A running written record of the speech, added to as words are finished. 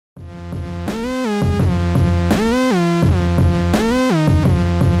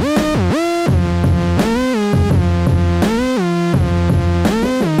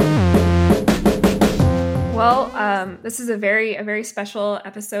This is a very special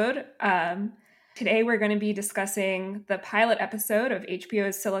episode. Today we're going to be discussing the pilot episode of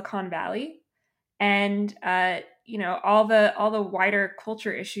HBO's Silicon Valley, and all the wider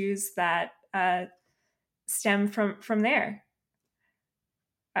culture issues that stem from there.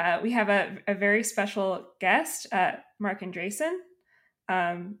 We have a very special guest, Marc Andreessen,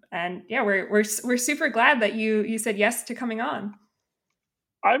 and yeah, we're super glad that you said yes to coming on.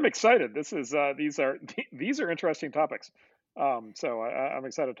 I'm excited. This is these are interesting topics. So I'm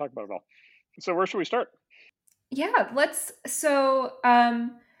excited to talk about it all. So where should we start? Yeah, let's. So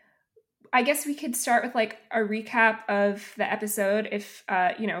I guess we could start with like a recap of the episode, if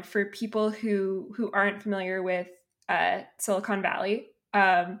for people who aren't familiar with Silicon Valley.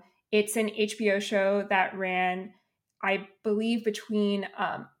 It's an HBO show that ran, I believe, between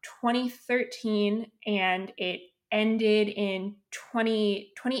 2013 and it ended in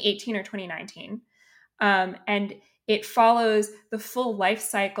 2018 or 2019. And it follows the full life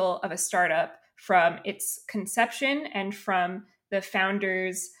cycle of a startup from its conception and from the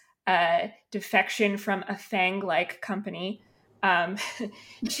founder's defection from a FANG-like company to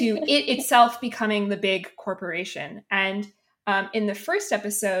it itself becoming the big corporation. And in the first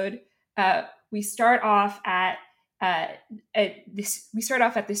episode, we start off at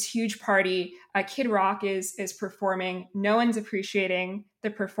this huge party. Kid Rock is performing. No one's appreciating the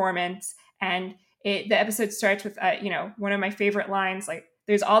performance, and the episode starts with one of my favorite lines, like,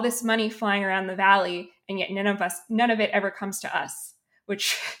 "There's all this money flying around the valley, and yet none of it ever comes to us,"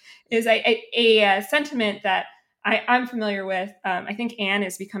 which is a sentiment that I'm familiar with. I think Anne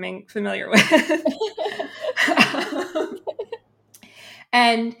is becoming familiar with.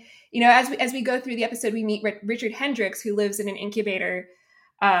 And as we go through the episode, we meet Richard Hendricks, who lives in an incubator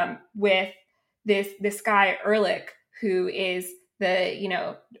with this guy Ehrlich, who is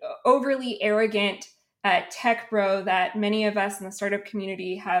the overly arrogant tech bro that many of us in the startup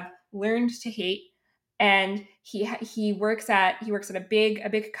community have learned to hate. And he works at a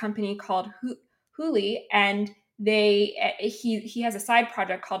big company called Hooli, and he has a side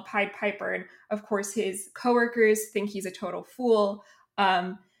project called Pied Piper, and of course his coworkers think he's a total fool,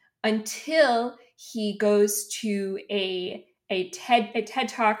 until he goes to a TED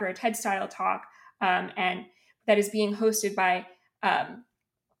talk, or a TED style talk, and that is being hosted by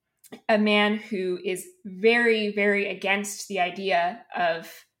a man who is very against the idea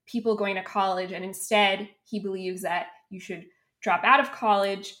of people going to college, and instead he believes that you should drop out of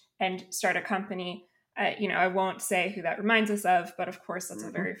college and start a company. I won't say who that reminds us of, but of course that's a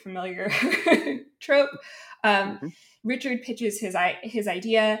very familiar trope. Richard pitches his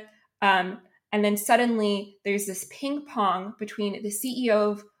idea, and then suddenly there's this ping pong between the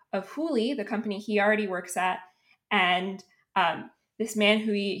CEO of Hooli, the company he already works at, and this man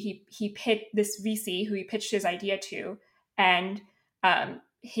who he pitched, this VC who he pitched his idea to, and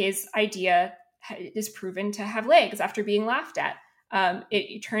his idea is proven to have legs after being laughed at.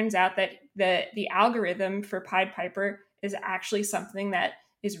 It turns out that the algorithm for Pied Piper is actually something that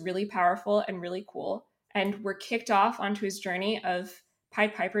is really powerful and really cool, and we're kicked off onto his journey of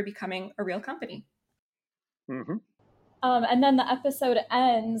Pied Piper becoming a real company. Mm-hmm. And then the episode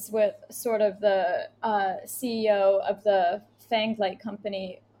ends with sort of the CEO of the FANG-like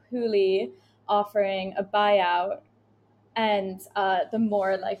company, Hooli, offering a buyout, and the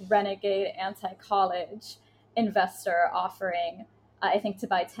more like renegade anti-college investor offering, I think, to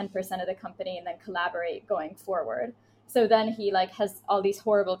buy 10% of the company and then collaborate going forward. So then he like has all these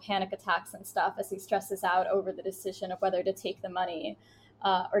horrible panic attacks and stuff as he stresses out over the decision of whether to take the money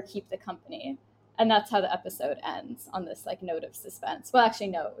or keep the company. And that's how the episode ends, on this like note of suspense. Well, actually,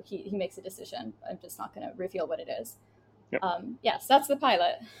 no, he makes a decision. I'm just not going to reveal what it is. Yep. Yes, that's the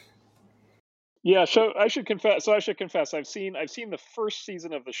pilot. Yeah, so I should confess. I've seen the first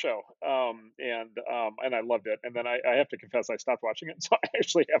season of the show, and I loved it. And then I have to confess I stopped watching it, so I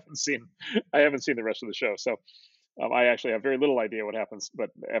actually haven't seen the rest of the show. So I actually have very little idea what happens,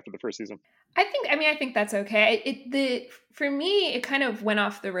 but after the first season. I think that's okay. For me, it kind of went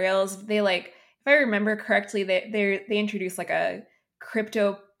off the rails. They if I remember correctly, they introduced like a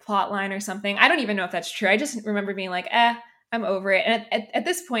crypto plot line or something. I don't even know if that's true. I just remember being like, I'm over it. And at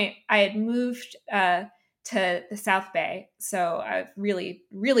this point, I had moved to the South Bay, so I really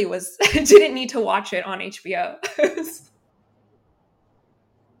was didn't need to watch it on HBO.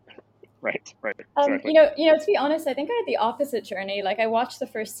 Right. Exactly. To be honest, I think I had the opposite journey. Like, I watched the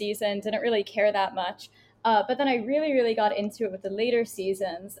first season, didn't really care that much. But then I really got into it with the later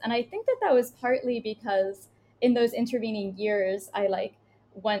seasons. And I think that was partly because in those intervening years, I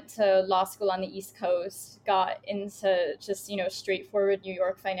went to law school on the East Coast, got into just, straightforward New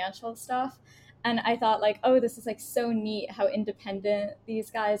York financial stuff. And I thought like, oh, this is like so neat how independent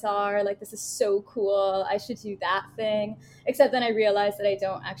these guys are. Like, this is so cool. I should do that thing. Except then I realized that I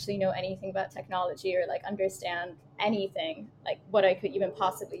don't actually know anything about technology or like understand anything, like what I could even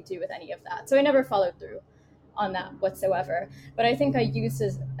possibly do with any of that. So I never followed through on that whatsoever. But I think I used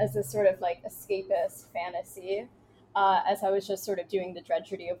it as a sort of like escapist fantasy, as I was just sort of doing the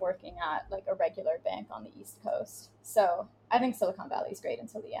drudgery of working at like a regular bank on the East Coast. So I think Silicon Valley is great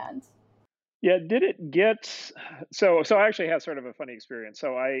until the end. Yeah, did it get so I actually had sort of a funny experience.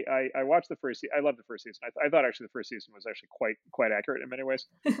 So I watched the first I loved the first season. I thought actually the first season was actually quite accurate in many ways.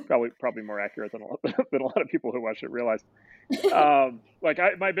 Probably more accurate than than a lot of people who watched it realized. Like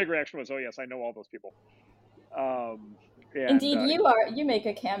my big reaction was, oh yes, I know all those people. Um, and Indeed, you make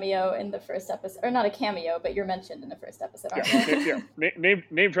a cameo in the first episode, or not a cameo, but you're mentioned in the first episode, aren't you? yeah,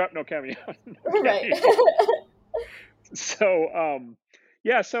 name drop, no cameo, no Right. cameo. So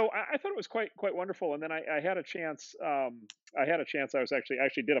yeah, so I thought it was quite wonderful. And then I had a chance. I was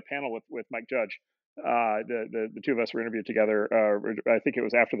actually did a panel with Mike Judge. The two of us were interviewed together. I think it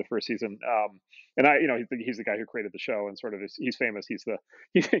was after the first season. And he's the guy who created the show, and sort of he's famous.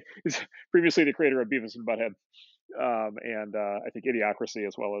 He's previously the creator of Beavis and Butthead, and I think Idiocracy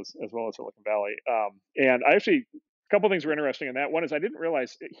as well as Silicon Valley. And I actually a couple of things were interesting in that. One is I didn't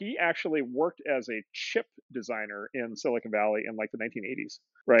realize he actually worked as a chip designer in Silicon Valley in like the 1980s,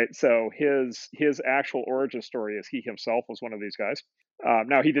 right? So his actual origin story is he himself was one of these guys.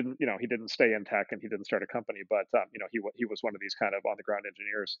 Now he didn't stay in tech and he didn't start a company, but he was one of these kind of on the ground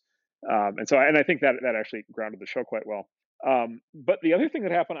engineers. And I think that actually grounded the show quite well. But the other thing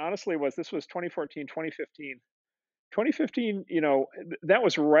that happened, honestly, was this was 2014, 2015. 2015, that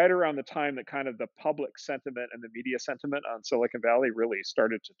was right around the time that kind of the public sentiment and the media sentiment on Silicon Valley really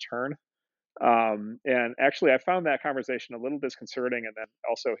started to turn. And actually, I found that conversation a little disconcerting. And then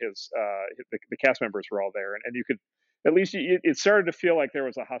also the cast members were all there, and you could at least it started to feel like there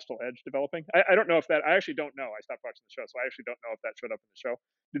was a hostile edge developing. I don't know if that. I actually don't know. I stopped watching the show, so I actually don't know if that showed up in the show.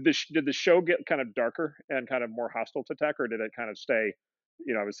 Did the show get kind of darker and kind of more hostile to tech, or did it kind of stay?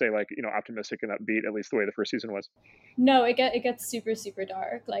 I would say like optimistic and upbeat, at least the way the first season was. No, it gets super super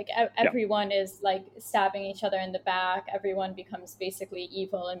dark. Like Yeah. everyone is like stabbing each other in the back. Everyone becomes basically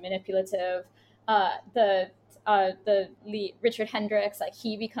evil and manipulative. The Richard Hendricks, like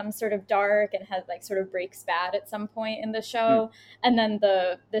he becomes sort of dark and has like sort of breaks bad at some point in the Mm. show. And then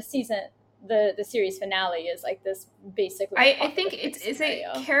the series finale is like this basically. I think is it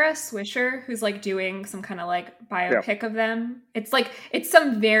Kara Swisher who's like doing some kind of like biopic of them. It's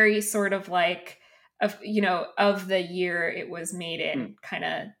some very sort of like of the year it was made in kind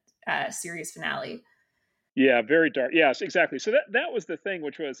of series finale. Yeah, very dark. Yes, exactly. So that was the thing,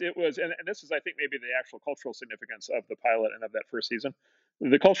 which was and this is I think maybe the actual cultural significance of the pilot and of that first season.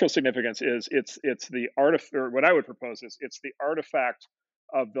 The cultural significance is it's the or what I would propose is it's the artifact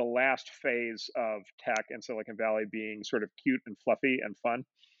of the last phase of tech in Silicon Valley being sort of cute and fluffy and fun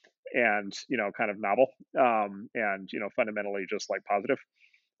and kind of novel, and fundamentally just like positive.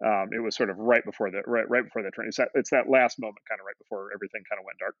 It was sort of right before the turn. It's that last moment, kind of right before everything kind of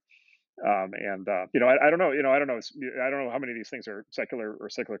went dark. And I don't know, I don't know how many of these things are secular or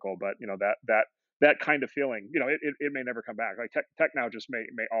cyclical, but that kind of feeling, it may never come back. Like tech now just may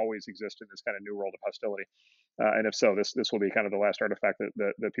always exist in this kind of new world of hostility. And if so, this will be kind of the last artifact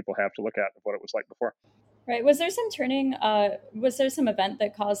that people have to look at of what it was like before. Right. Was there some turning? Was there some event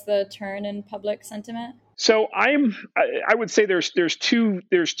that caused the turn in public sentiment? So I would say there's two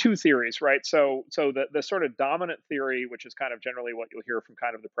theories, right? So the sort of dominant theory, which is kind of generally what you'll hear from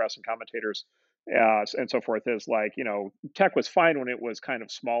kind of the press and commentators, and so forth, is like tech was fine when it was kind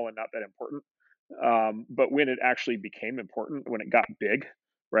of small and not that important, but when it actually became important, when it got big,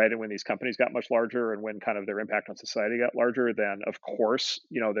 right, and when these companies got much larger, and when kind of their impact on society got larger, then of course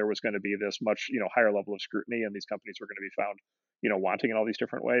there was going to be this much higher level of scrutiny, and these companies were going to be found wanting in all these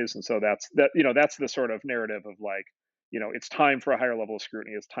different ways. And so that's the sort of narrative of like it's time for a higher level of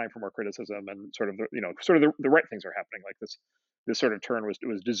scrutiny, it's time for more criticism, and sort of the right things are happening, like this sort of turn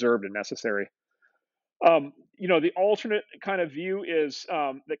was deserved and necessary. The alternate kind of view is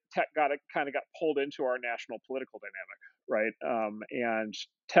that tech kind of got pulled into our national political dynamic, right? And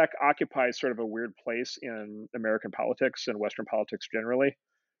tech occupies sort of a weird place in American politics and Western politics generally,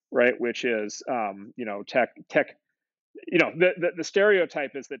 right? Which is tech. The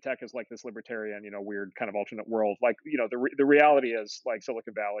stereotype is that tech is like this libertarian, weird kind of alternate world. Like, the reality is like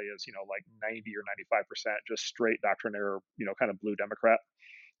Silicon Valley is, like 90 or 95% just straight doctrinaire, kind of blue Democrat,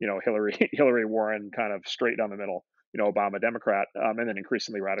 Hillary Warren kind of straight down the middle, Obama Democrat, and then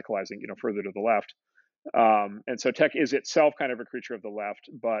increasingly radicalizing, further to the left. And so tech is itself kind of a creature of the left,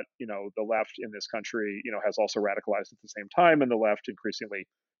 but the left in this country, has also radicalized at the same time, and the left increasingly,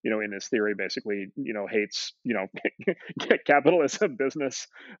 in this theory, basically, hates, capitalism, business,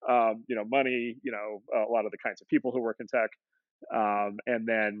 money, a lot of the kinds of people who work in tech. And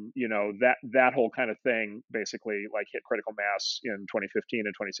then that whole kind of thing basically like hit critical mass in 2015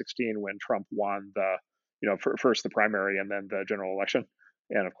 and 2016 when Trump won the first the primary and then the general election,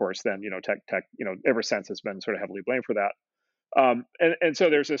 and of course then tech ever since has been sort of heavily blamed for that. And so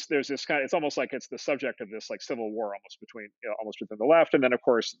there's this kind of, it's almost like it's the subject of this like civil war almost between almost within the left, and then of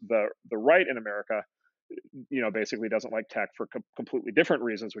course the right in America basically doesn't like tech for completely different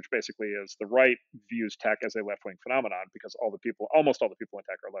reasons, which basically is the right views tech as a left wing phenomenon because almost all the people in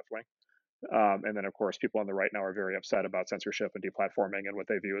tech are left wing. And then, of course, people on the right now are very upset about censorship and deplatforming and what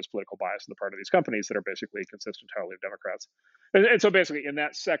they view as political bias on the part of these companies that are basically consist entirely of Democrats. And so basically, in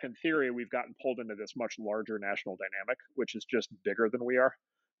that second theory, we've gotten pulled into this much larger national dynamic, which is just bigger than we are.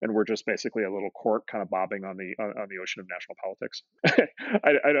 And we're just basically a little cork kind of bobbing on the ocean of national politics.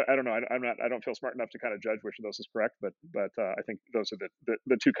 I don't know. I don't feel smart enough to kind of judge which of those is correct, but I think those are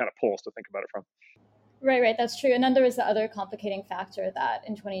the two kind of poles to think about it from. Right, that's true. And then there was the other complicating factor that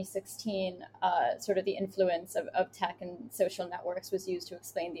in 2016, sort of the influence of tech and social networks was used to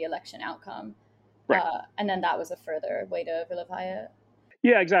explain the election outcome. Right. And then that was a further way to vilify it.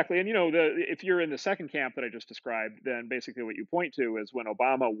 Yeah, exactly. And if you're in the second camp that I just described, then basically what you point to is when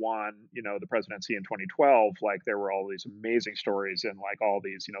Obama won, the presidency in 2012, like there were all these amazing stories and like all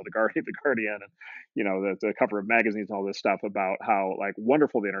these, the Guardian and the cover of magazines and all this stuff about how like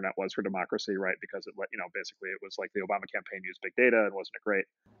wonderful the internet was for democracy, right? Because it basically it was like the Obama campaign used big data, and wasn't it great?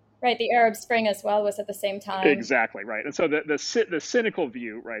 Right, the Arab Spring as well was at the same time. Exactly right. And so the cynical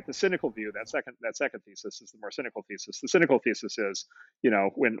view, right? The cynical view, that second thesis is the more cynical thesis. The cynical thesis is,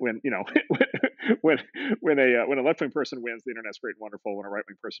 when when a left wing person wins, the internet's great and wonderful. When a right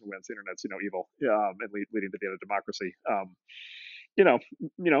wing person wins, the internet's evil, and leading to the end of democracy.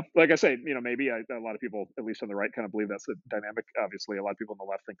 Like I say, maybe a lot of people, at least on the right, kind of believe that's the dynamic. Obviously, a lot of people on the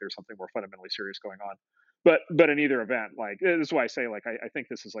left think there's something more fundamentally serious going on. But in either event, like this is why I say, like I think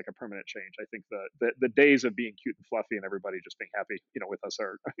this is like a permanent change. I think the days of being cute and fluffy and everybody just being happy, with us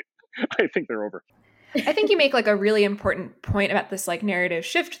are, I think they're over. I think you make like a really important point about this like narrative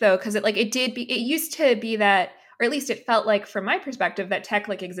shift though, because it used to be that, or at least it felt like from my perspective, that tech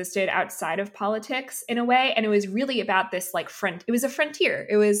like existed outside of politics in a way. And it was really about this like it was a frontier.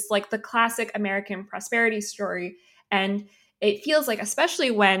 It was like the classic American prosperity story. And it feels like,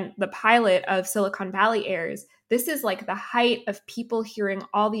 especially when the pilot of Silicon Valley airs, this is like the height of people hearing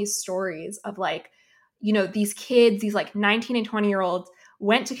all these stories of like, these kids, these like 19 and 20-year-olds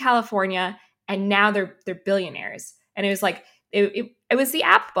went to California and now they're billionaires. And it was like it was the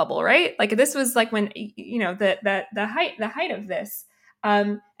app bubble, right? Like this was like when the height of this,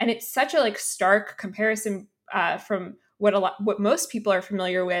 and it's such a like stark comparison from what most people are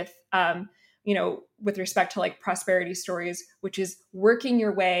familiar with, with respect to like prosperity stories, which is working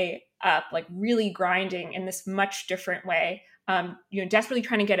your way up, like really grinding in this much different way, desperately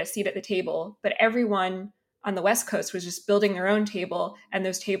trying to get a seat at the table, but everyone on the West Coast was just building their own table, and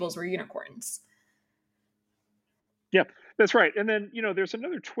those tables were unicorns. Yeah, that's right. And then, there's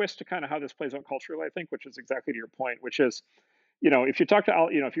another twist to kind of how this plays out culturally, I think, which is exactly to your point, which is, if you talk to,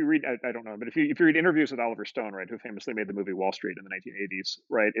 if you read, I don't know, but if you read interviews with Oliver Stone, right, who famously made the movie Wall Street in the 1980s,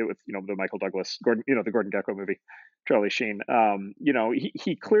 right, it was, the Michael Douglas, the Gordon Gekko movie, Charlie Sheen,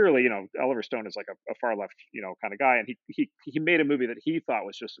 he clearly, Oliver Stone is like a far left, kind of guy, and he made a movie that he thought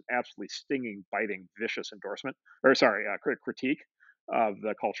was just an absolutely stinging, biting, vicious endorsement, or sorry, critique of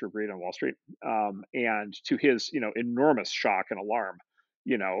the culture of greed on Wall Street, and to his, enormous shock and alarm,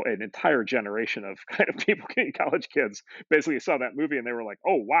 an entire generation of kind of people, college kids, basically saw that movie and they were like,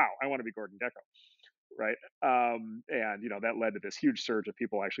 "Oh wow, I want to be Gordon Gekko," right? And that led to this huge surge of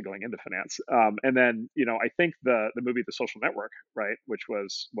people actually going into finance. And then I think the movie The Social Network, right, which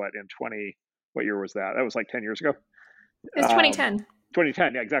was what year was that? That was like 10 years ago. It's 2010.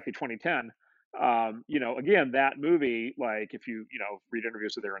 2010, yeah, exactly, 2010. Again, that movie, like if you read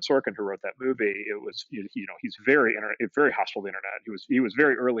interviews with Aaron Sorkin, who wrote that movie, it was he's very hostile to the internet. He was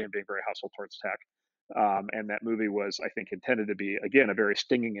very early in being very hostile towards tech, and that movie was, I think, intended to be again a very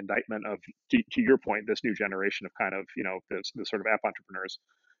stinging indictment of, to your point, this new generation of kind of this sort of app entrepreneurs.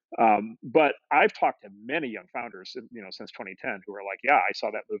 But I've talked to many young founders, since 2010, who are like, yeah, I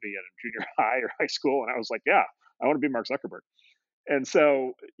saw that movie in junior high or high school, and I was like, yeah, I want to be Mark Zuckerberg. And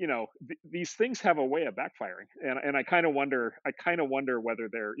so these things have a way of backfiring, and I kind of wonder whether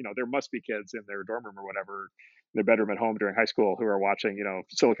there must be kids in their dorm room or whatever their bedroom at home during high school who are watching,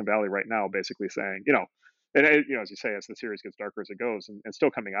 Silicon Valley right now, basically saying, and as you say, as the series gets darker as it goes, and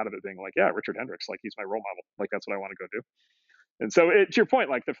still coming out of it being like, yeah, Richard Hendricks, like he's my role model, like that's what I want to go do. And so, to your point,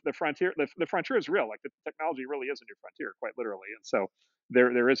 like the frontier, the frontier is real. Like the technology really is a new frontier, quite literally. And so,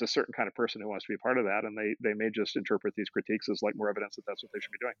 there is a certain kind of person who wants to be a part of that, and they may just interpret these critiques as like more evidence that that's what they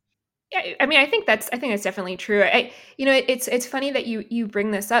should be doing. Yeah, I mean, I think that's definitely true. It's funny that you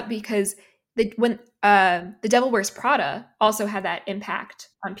bring this up because when the Devil Wears Prada also had that impact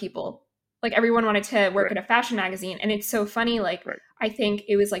on people. Like everyone wanted to work Right. at a fashion magazine, and it's so funny. Like Right. I think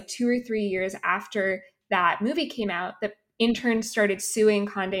it was like 2 or 3 years after that movie came out that interns started suing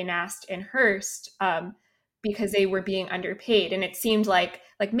Condé Nast and Hearst because they were being underpaid, and it seemed like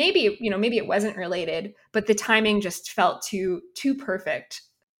maybe it wasn't related, but the timing just felt too perfect.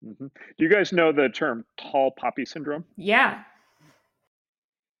 Mm-hmm. Do you guys know the term tall poppy syndrome? Yeah.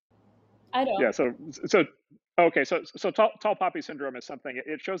 I don't. Yeah. So okay. So tall poppy syndrome is something.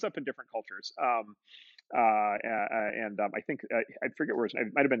 It shows up in different cultures. And I think I forget where it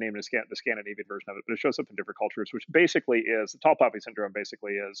might have been named in the Scandinavian version of it, but it shows up in different cultures, which basically is the tall poppy syndrome.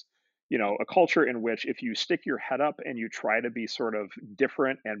 Basically, is a culture in which if you stick your head up and you try to be sort of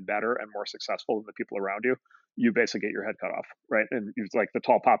different and better and more successful than the people around you, you basically get your head cut off, right? And it's like the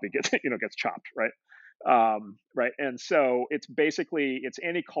tall poppy gets gets chopped, right? Right. And so it's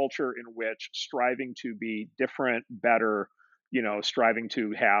any culture in which striving to be different, better, striving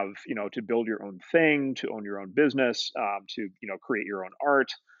to have, to build your own thing, to own your own business, to, create your own art,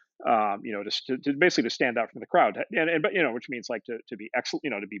 to basically to stand out from the crowd, but which means like to be excellent,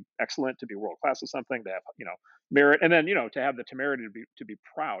 to be excellent, to be world class at something, to have, merit, and then, to have the temerity to be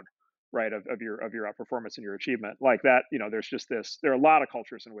proud, right, of your performance and your achievement like that. There are a lot of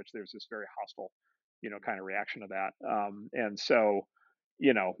cultures in which there's this very hostile, kind of reaction to that. And so,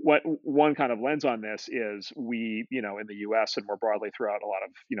 what one kind of lens on this is we, in the US and more broadly throughout a lot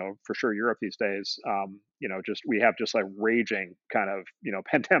of, for sure Europe these days, we have just like raging kind of,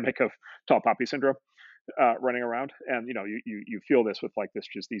 pandemic of tall poppy syndrome running around. And, you feel this with like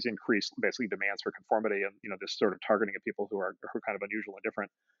these increased basically demands for conformity and, this sort of targeting of people who are kind of unusual and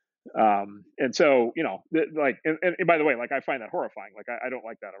different. And so, and by the way, like I find that horrifying. Like I don't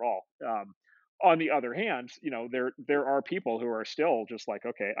like that at all. On the other hand, there are people who are still just like,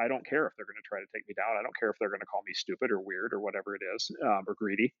 okay, I don't care if they're going to try to take me down. I don't care if they're going to call me stupid or weird or whatever it is, or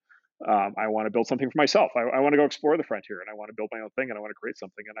greedy. I want to build something for myself. I want to go explore the frontier, and I want to build my own thing, and I want to create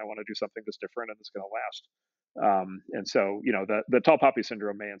something, and I want to do something that's different and that's going to last. And so, the tall poppy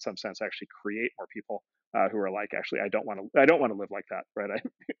syndrome may, in some sense, actually create more people who are like, actually, I don't want to live like that, right?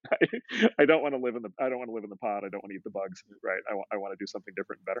 I don't want to live in the pod. I don't want to eat the bugs, right? I want to do something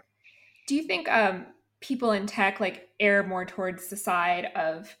different and better. Do you think people in tech like err more towards the side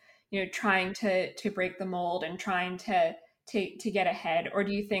of trying to break the mold and trying to get ahead, or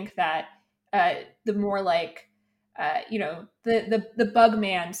do you think that the more like the bug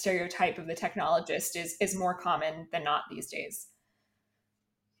man stereotype of the technologist is more common than not these days?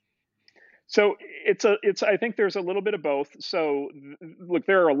 So I think there's a little bit of both. So look,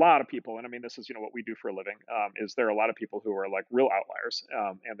 there are a lot of people, and I mean, this is, what we do for a living, is there are a lot of people who are like real outliers,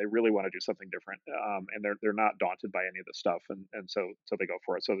 and they really want to do something different, and they're not daunted by any of this stuff, and so they go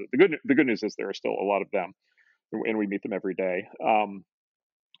for it. So the good news is there are still a lot of them, and we meet them every day. I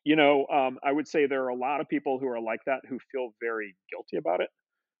would say there are a lot of people who are like that who feel very guilty about it,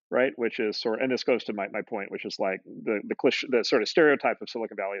 right? Which is and this goes to my point, which is like the sort of stereotype of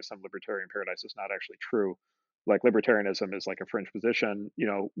Silicon Valley as some libertarian paradise is not actually true. Like libertarianism is like a fringe position.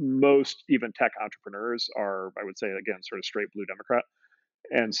 Most even tech entrepreneurs are, I would say, again, sort of straight blue Democrat.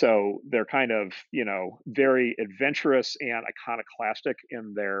 And so they're kind of, very adventurous and iconoclastic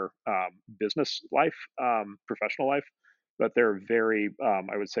in their business life, professional life, but they're very,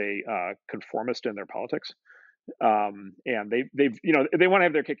 I would say, conformist in their politics. And they want to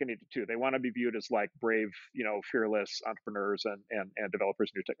have their cake and eat it too. They want to be viewed as like brave, fearless entrepreneurs and developers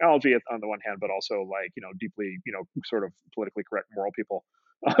of new technology on the one hand, but also like, deeply, sort of politically correct moral people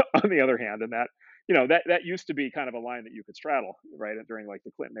on the other hand. And that used to be kind of a line that you could straddle, right, during like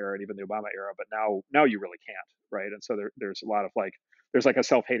the Clinton era and even the Obama era, but now you really can't, right? And so there's a lot of like there's like a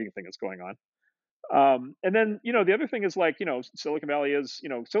self-hating thing that's going on. And then, the other thing is like, Silicon Valley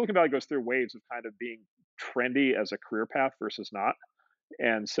goes through waves of kind of being trendy as a career path versus not.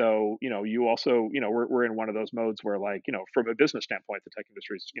 And so, you also, we're in one of those modes where like, from a business standpoint, the tech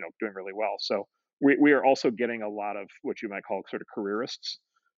industry is, doing really well. So we are also getting a lot of what you might call sort of careerists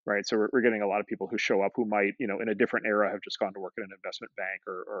right? So we're getting a lot of people who show up who might, in a different era have just gone to work at an investment bank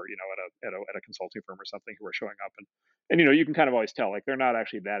or at a consulting firm or something, who are showing up, and you can kind of always tell, like, they're not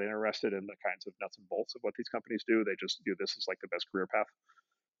actually that interested in the kinds of nuts and bolts of what these companies do. They just view this as like the best career path.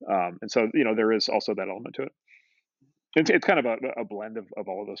 And so, there is also that element to it. It's kind of a blend of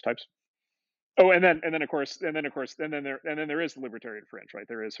all of those types. Oh, and then there is the libertarian fringe, right?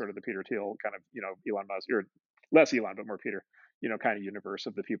 There is sort of the Peter Thiel kind of, Elon Musk, or less Elon, but more Peter, kind of universe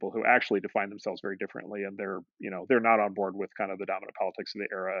of the people who actually define themselves very differently, and they're not on board with kind of the dominant politics of the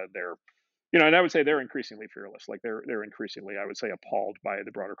era. They're, and I would say they're increasingly fearless. Like they're increasingly, I would say, appalled by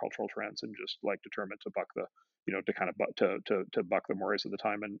the broader cultural trends, and just like determined to buck the, to kind of to buck the mores of the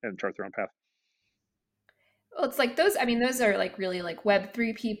time, and chart their own path. Well, it's like those, I mean, those are like really like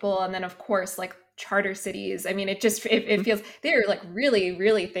Web3 people. And then, of course, like charter cities. I mean, it feels they're like really,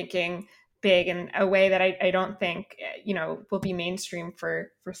 really thinking big in a way that I don't think, will be mainstream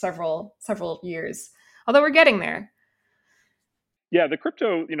for several years. Although we're getting there. Yeah, the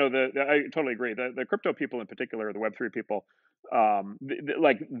crypto, I totally agree. The crypto people in particular, the Web3 people,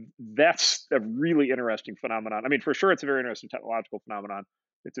 like, that's a really interesting phenomenon. I mean, for sure, it's a very interesting technological phenomenon.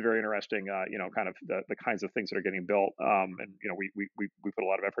 It's a very interesting, kind of the kinds of things that are getting built. And we put a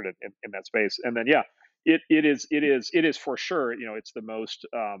lot of effort in that space. And then, yeah, it is for sure. It's the most,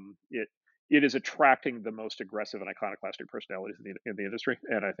 it is attracting the most aggressive and iconoclastic personalities in the industry,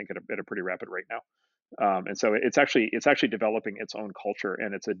 and I think at a pretty rapid rate now. And so it's actually developing its own culture,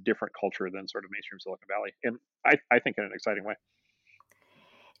 and it's a different culture than sort of mainstream Silicon Valley, and I think in an exciting way.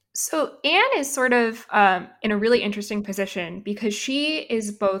 So Anne is sort of in a really interesting position because she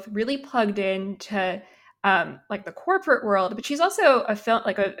is both really plugged into like the corporate world, but she's also a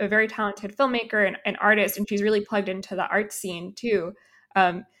very talented filmmaker and artist, and she's really plugged into the art scene too.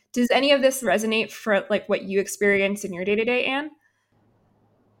 Um, does any of this resonate for like what you experience in your day to day, Anne?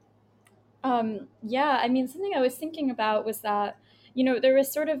 Yeah, I mean, something I was thinking about was that, there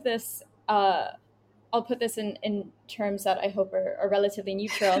was sort of this, I'll put this in terms that I hope are relatively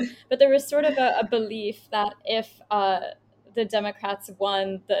neutral, but there was sort of a belief that if the Democrats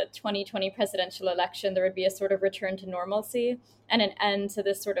won the 2020 presidential election, there would be a sort of return to normalcy and an end to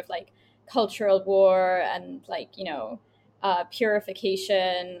this sort of like cultural war and like,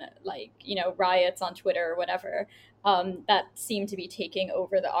 purification, like, riots on Twitter or whatever. That seemed to be taking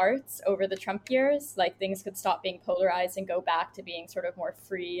over the arts over the Trump years. Like things could stop being polarized and go back to being sort of more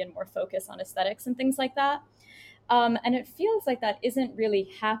free and more focused on aesthetics and things like that. And it feels like that isn't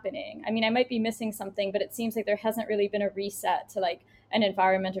really happening. I mean, I might be missing something, but it seems like there hasn't really been a reset to like an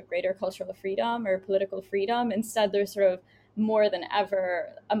environment of greater cultural freedom or political freedom. Instead, there's sort of more than ever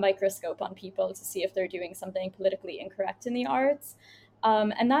a microscope on people to see if they're doing something politically incorrect in the arts.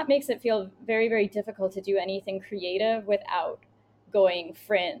 And that makes it feel very, very difficult to do anything creative without going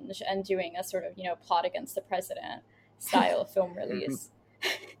fringe and doing a sort of, plot against the president style film release.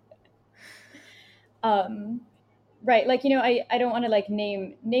 Right. Like, I don't want to like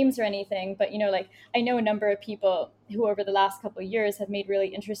name names or anything, but, like I know a number of people who over the last couple of years have made really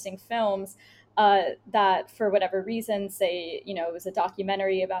interesting films that for whatever reason, say, it was a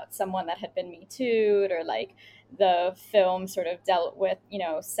documentary about someone that had been Me Too'd, or like the film sort of dealt with,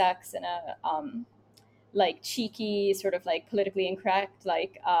 sex in a like cheeky, sort of like politically incorrect,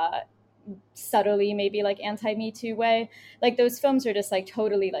 like subtly maybe like anti-Me Too way. Like those films are just like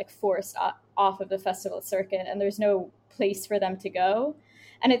totally like forced off of the festival circuit, and there's no place for them to go.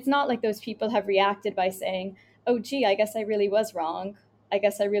 And it's not like those people have reacted by saying, oh gee, I guess I really was wrong, I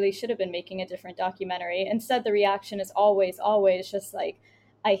guess I really should have been making a different documentary. Instead, the reaction is always just like,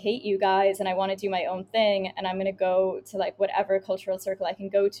 I hate you guys and I want to do my own thing, and I'm going to go to like whatever cultural circle I can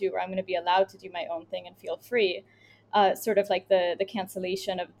go to where I'm going to be allowed to do my own thing and feel free. Sort of like the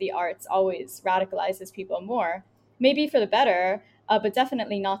cancellation of the arts always radicalizes people more, maybe for the better, but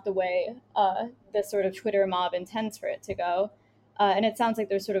definitely not the way the sort of Twitter mob intends for it to go. And it sounds like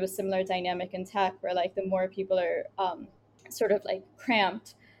there's sort of a similar dynamic in tech where like the more people are sort of like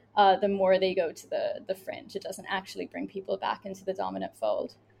cramped, the more they go to the fringe. It doesn't actually bring people back into the dominant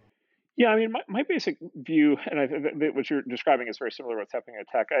fold. Yeah, I mean, my basic view, and I think that what you're describing is very similar to what's happening in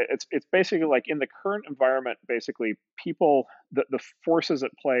tech. It's basically like in the current environment, basically people, the forces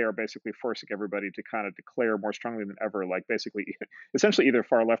at play are basically forcing everybody to kind of declare more strongly than ever, like basically, essentially either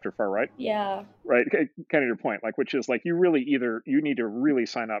far left or far right. Yeah. Right, kind of your point, like, which is like you really either you need to really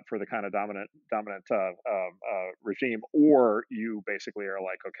sign up for the kind of dominant regime, or you basically are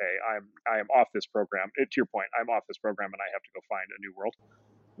like, okay, I am off this program. To your point, I'm off this program, and I have to go find a new world.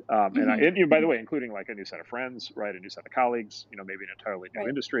 By the way, including like a new set of friends, right, a new set of colleagues, maybe an entirely new Right.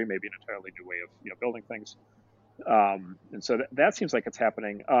 industry, maybe an entirely new way of building things. And so that seems like it's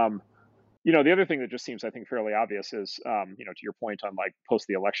happening. The other thing that just seems, I think, fairly obvious is, to your point on like post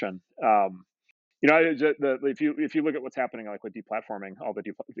the election, if you look at what's happening like with deplatforming, all the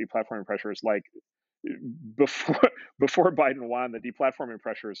deplatforming pressures, like before before Biden won, the deplatforming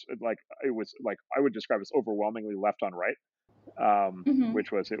pressures, like it was like I would describe as overwhelmingly left on right, Mm-hmm.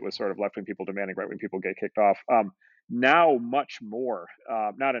 which was it was sort of left wing people demanding right wing people get kicked off. Now much more,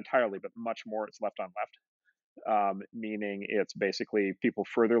 not entirely, but much more, it's left on left. Meaning it's basically people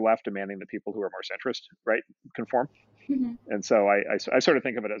further left demanding that people who are more centrist, right, conform. Mm-hmm. And so I sort of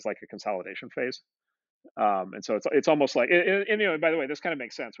think of it as like a consolidation phase. And so it's almost like, and by the way, this kind of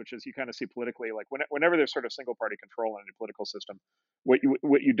makes sense, which is you kind of see politically, like whenever there's sort of single party control in a political system, what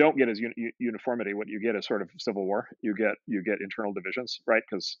you don't get is uniformity. What you get is sort of civil war. You get internal divisions, right?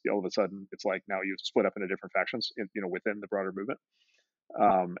 Because all of a sudden it's like now you split up into different factions, within the broader movement.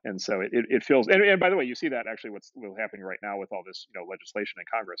 And so it feels, and by the way, you see that actually what's happening right now with all this legislation in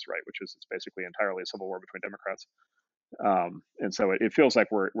Congress, right? Which is it's basically entirely a civil war between Democrats. And so it feels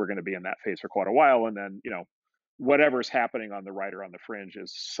like we're going to be in that phase for quite a while, and then whatever's happening on the right or on the fringe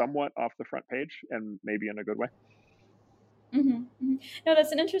is somewhat off the front page, and maybe in a good way. Mm-hmm. Mm-hmm. No,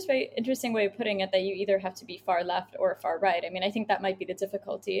 that's an interesting way of putting it, that you either have to be far left or far right. I mean, I think that might be the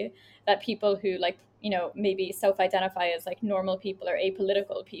difficulty, that people who maybe self-identify as like normal people or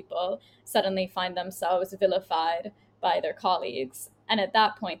apolitical people suddenly find themselves vilified by their colleagues. And at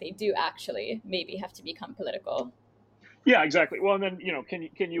that point, they do actually maybe have to become political. Yeah, exactly. Well, and then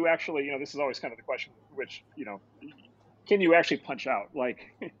can you actually this is always kind of the question, which can you actually punch out? Like,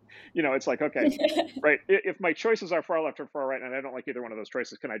 it's like, okay, right. If my choices are far left or far right, and I don't like either one of those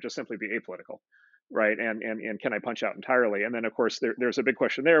choices, can I just simply be apolitical, right? And can I punch out entirely? And then of course there's a big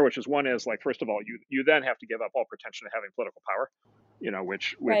question there, which is one is like, first of all, you then have to give up all pretension of having political power,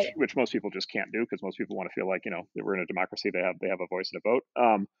 which Right. most people just can't do, because most people want to feel like that we're in a democracy, they have a voice and a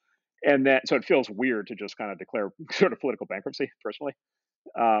vote. And that so it feels weird to just kind of declare sort of political bankruptcy personally.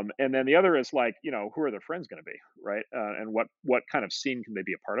 And then the other is like, who are their friends going to be, right? And what kind of scene can they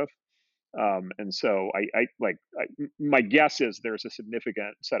be a part of? And so my guess is there's a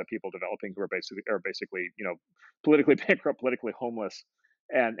significant set of people developing who are basically politically bankrupt, politically homeless,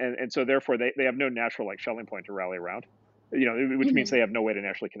 and so therefore they have no natural like Schelling point to rally around, which means Mm-hmm. they have no way to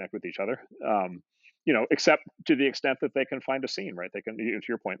naturally connect with each other. Except to the extent that they can find a scene, right? They can, to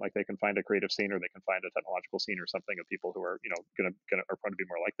your point, like they can find a creative scene, or they can find a technological scene or something of people who are, gonna are going to be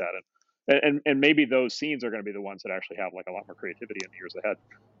more like that, and maybe those scenes are going to be the ones that actually have like a lot more creativity in the years ahead,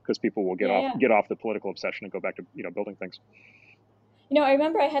 because people will get Yeah, off yeah. get off the political obsession and go back to building things. I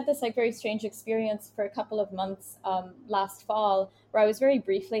remember I had this like very strange experience for a couple of months last fall, where I was very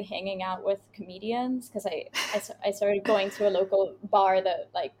briefly hanging out with comedians, because I started going to a local bar that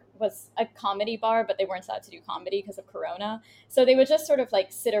like was a comedy bar, but they weren't allowed to do comedy because of Corona. So they would just sort of like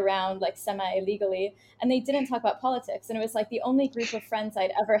sit around like semi illegally, and they didn't talk about politics. And it was like the only group of friends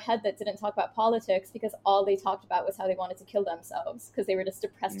I'd ever had that didn't talk about politics, because all they talked about was how they wanted to kill themselves because they were just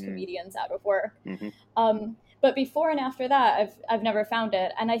depressed comedians out of work. Mm-hmm. But before and after that, I've never found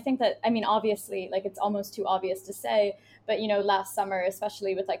it. And I think that, I mean, obviously, like it's almost too obvious to say, but last summer,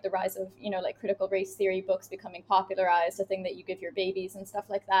 especially with like the rise of like critical race theory books becoming popularized, a thing that you give your babies and stuff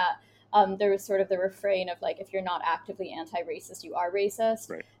like that. There was sort of the refrain of like, if you're not actively anti-racist, you are racist.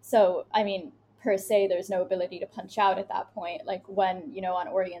 Right. So I mean, per se, there's no ability to punch out at that point. Like when on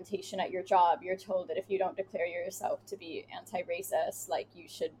orientation at your job, you're told that if you don't declare yourself to be anti-racist, like you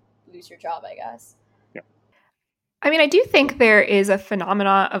should lose your job, I guess. I mean, I do think there is a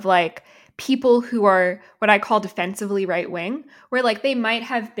phenomena of like people who are what I call defensively right wing, where like they might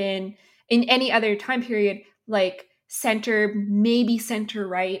have been in any other time period, like center, maybe center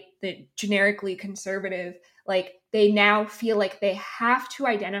right, the generically conservative. Like they now feel like they have to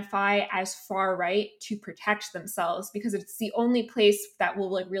identify as far right to protect themselves, because it's the only place that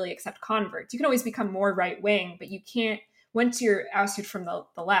will like really accept converts. You can always become more right wing, but you can't, once you're ousted from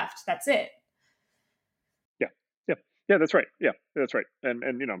the left, that's it. Yeah. Yeah. Yeah, that's right. Yeah, that's right. And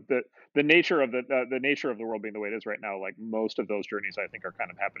the nature of the nature of the world being the way it is right now, like most of those journeys, I think, are kind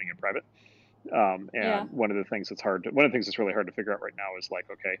of happening in private. Yeah. And one of the things that's really hard to figure out right now is like,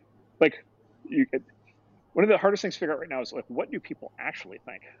 okay, like you, one of the hardest things to figure out right now is like, what do people actually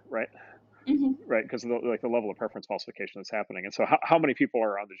think, right? Mm-hmm. Right, because the level of preference falsification that's happening, and so how many people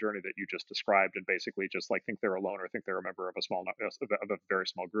are on the journey that you just described, and basically just like think they're alone, or think they're a member of a very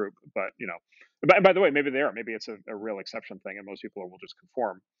small group, but by the way, maybe they are, maybe it's a real exception thing, and most people will just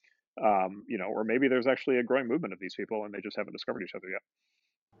conform, or maybe there's actually a growing movement of these people, and they just haven't discovered each other yet.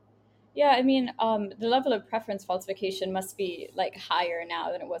 Yeah, I mean, the level of preference falsification must be like higher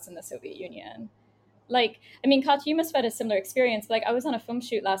now than it was in the Soviet Union. Like, I mean, Katya, you must have had a similar experience. Like, I was on a film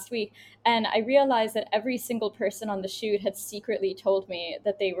shoot last week, and I realized that every single person on the shoot had secretly told me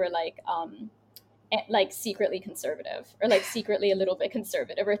that they were like secretly conservative, or like secretly a little bit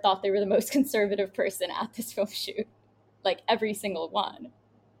conservative, or thought they were the most conservative person at this film shoot. Like every single one,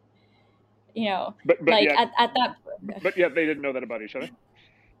 you know, but like yet at that. but yet they didn't know that about each other.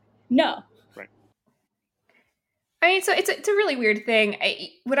 No. Right. I mean, so it's a really weird thing.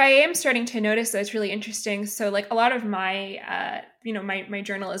 What I am starting to notice that's really interesting. So, like a lot of my, my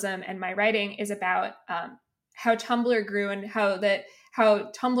journalism and my writing is about how Tumblr grew and how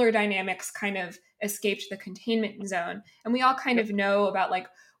Tumblr dynamics kind of escaped the containment zone, and we all kind Yep. of know about like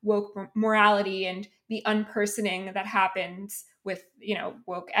woke morality and the unpersoning that happens with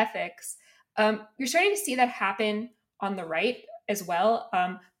woke ethics. You're starting to see that happen on the right as well,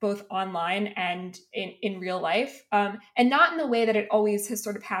 both online and in real life, and not in the way that it always has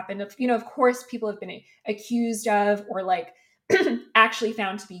sort of happened. Of course, people have been accused of or like actually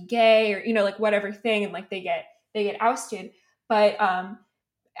found to be gay or like whatever thing, and like they get ousted. But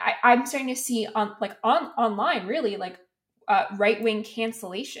I'm starting to see online really like right wing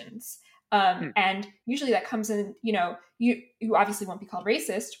cancellations. And usually that comes in, you obviously won't be called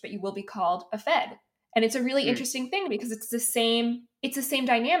racist, but you will be called a Fed. And it's a really interesting thing because it's the same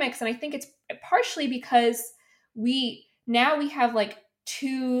dynamics. And I think it's partially because we have like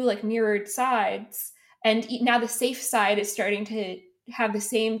two like mirrored sides, and now the safe side is starting to have the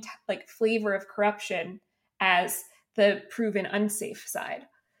same like flavor of corruption as the proven unsafe side.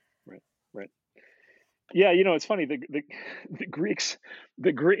 Right. Yeah, it's funny. The Greeks,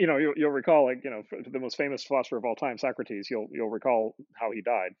 you'll recall, like, the most famous philosopher of all time, Socrates. You'll recall how he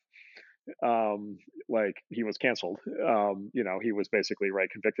died. Like, he was canceled. He was basically, right,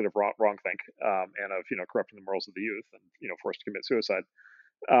 convicted of wrongthink, and of corrupting the morals of the youth, and forced to commit suicide.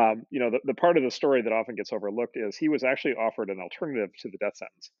 The part of the story that often gets overlooked is he was actually offered an alternative to the death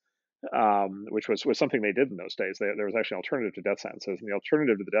sentence, which was something they did in those days. There was actually an alternative to death sentences, and the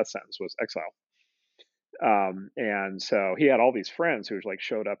alternative to the death sentence was exile. And so he had all these friends who like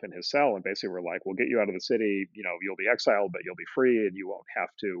showed up in his cell and basically were like, "We'll get you out of the city. You'll be exiled, but you'll be free, and you won't have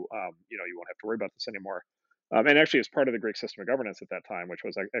to, you won't have to worry about this anymore." And actually, as part of the Greek system of governance at that time, which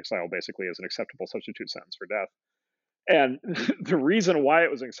was exile basically as an acceptable substitute sentence for death. And the reason why it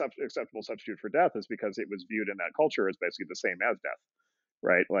was an acceptable substitute for death is because it was viewed in that culture as basically the same as death,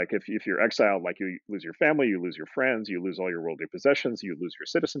 right? Like, if you're exiled, like, you lose your family, you lose your friends, you lose all your worldly possessions, you lose your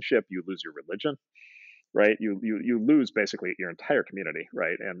citizenship, you lose your religion, right? You lose basically your entire community,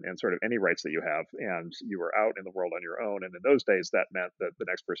 right? And sort of any rights that you have, and you are out in the world on your own. And in those days, that meant that the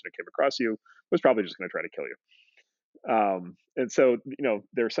next person who came across you was probably just going to try to kill you. And so,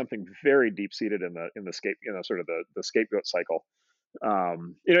 there's something very deep seated in the sort of the scapegoat cycle.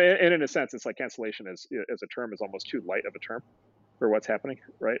 And in a sense, it's like cancellation as a term is almost too light of a term for what's happening,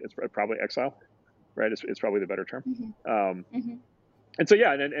 right? It's probably exile, right? It's probably the better term. And so,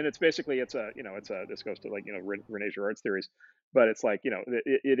 yeah, and it's basically, this goes to, like, Rene Girard's theories, but it's like,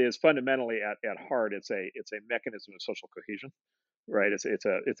 it is fundamentally at heart, it's a mechanism of social cohesion, right? It's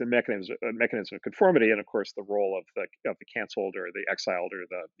a mechanism of conformity, and of course the role of the canceled or the exiled or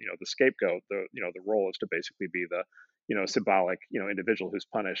the scapegoat, the role is to basically be the symbolic individual who's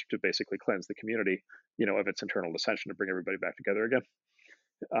punished, to basically cleanse the community of its internal dissension, to bring everybody back together again.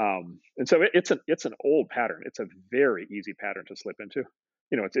 And so it's an old pattern. It's a very easy pattern to slip into.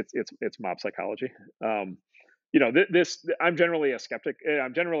 It's mob psychology. This I'm generally a skeptic.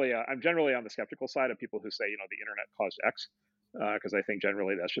 I'm generally on the skeptical side of people who say the internet caused X, because I think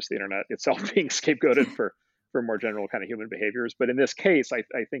generally that's just the internet itself being scapegoated for more general kind of human behaviors. But in this case, I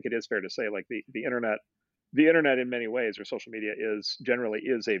think it is fair to say, like, the internet in many ways, or social media, is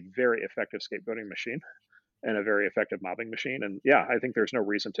a very effective scapegoating machine and a very effective mobbing machine. And yeah, I think there's no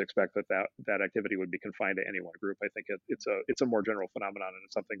reason to expect that activity would be confined to any one group. I think it's a more general phenomenon, and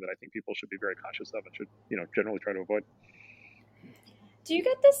it's something that I think people should be very conscious of and should generally try to avoid. Do you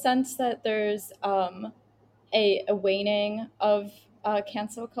get the sense that there's a waning of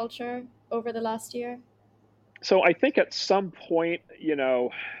cancel culture over the last year? So I think at some point,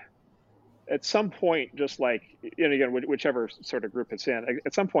 just like, again, whichever sort of group it's in,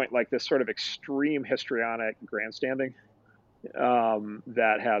 at some point, like, this sort of extreme histrionic grandstanding,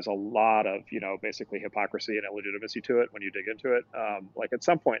 that has a lot of, basically hypocrisy and illegitimacy to it when you dig into it. Like, at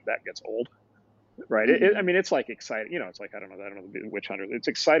some point that gets old, right? I mean, it's like exciting, it's like, I don't know, the witch hunter. It's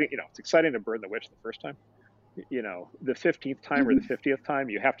exciting, it's exciting to burn the witch the first time. The 15th time or the 50th time,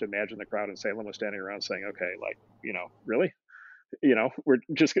 you have to imagine the crowd in Salem was standing around saying, okay, like, really? We're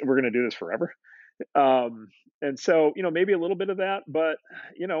going to do this forever. Um, and so, maybe a little bit of that, but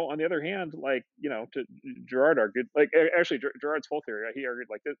on the other hand, like, to Gerard argued, like, actually Gerard's whole theory, he argued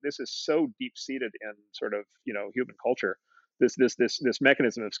like this is so deep seated in sort of, human culture. This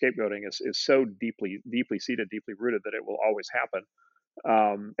mechanism of scapegoating is so deeply seated, deeply rooted that it will always happen.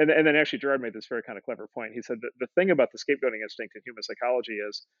 And then actually Gerard made this very kind of clever point. He said that the thing about the scapegoating instinct in human psychology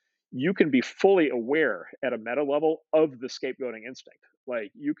is you can be fully aware at a meta level of the scapegoating instinct.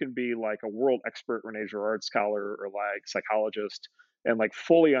 Like you can be like a world expert Rene Girard scholar or like psychologist and like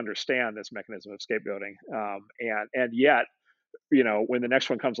fully understand this mechanism of scapegoating. And yet, when the next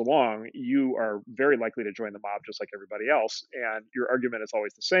one comes along, you are very likely to join the mob just like everybody else. And your argument is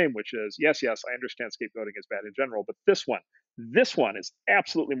always the same, which is yes, I understand scapegoating is bad in general, but this one is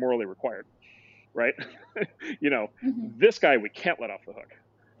absolutely morally required, right? Mhm. This guy we can't let off the hook,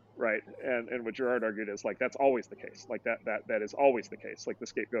 right? And what Gerard argued is like that's always the case. Like that is always the case. Like the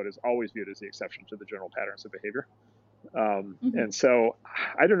scapegoat is always viewed as the exception to the general patterns of behavior. Mhm. And so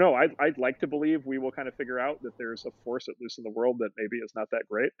I don't know. I'd like to believe we will kind of figure out that there's a force at loose in the world that maybe is not that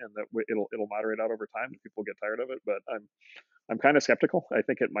great, and that it'll moderate out over time, and people get tired of it. But I'm kind of skeptical. I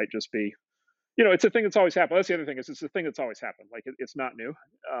think it might just be, it's a thing that's always happened. That's the other thing is it's a thing that's always happened. Like it's not new.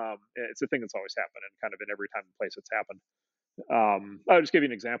 It's a thing that's always happened, and kind of in every time and place it's happened. I'll just give you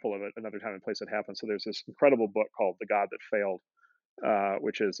an example of it. Another time and place it happened. So there's this incredible book called The God That Failed,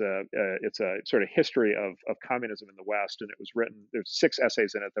 which is it's a sort of history of communism in the West, and it was written. There's 6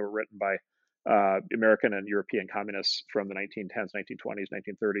 essays in it that were written by American and European communists from the 1910s, 1920s,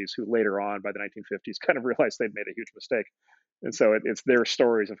 1930s, who later on, by the 1950s, kind of realized they'd made a huge mistake. And so it's their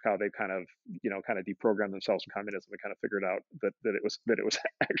stories of how they kind of deprogrammed themselves from communism and kind of figured out that it was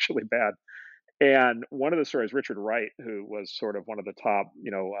actually bad. And one of the stories, Richard Wright, who was sort of one of the top,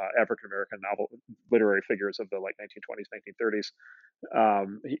 African American novel literary figures of the like 1920s,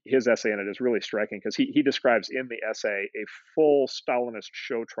 1930s, his essay in it is really striking because he describes in the essay a full Stalinist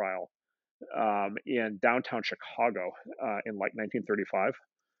show trial in downtown Chicago in like 1935.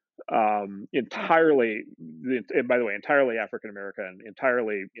 Entirely, and by the way, entirely African American,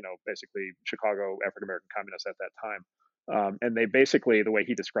 entirely, basically Chicago African American communists at that time. And they basically, the way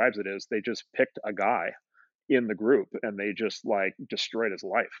he describes it is they just picked a guy in the group and they just like destroyed his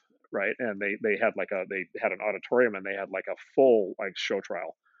life, right? And they had an auditorium and they had like a full like show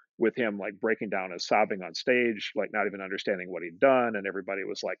trial with him like breaking down and sobbing on stage, like not even understanding what he'd done. And everybody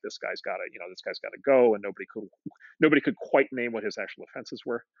was like, this guy's gotta go. And nobody could quite name what his actual offenses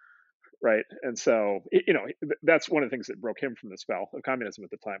were, right? And so that's one of the things that broke him from the spell of communism at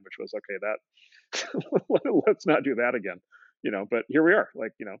the time, which was okay, that let's not do that again. But here we are,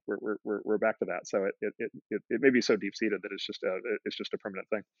 like, we're back to that. So it may be so deep seated that it's just a permanent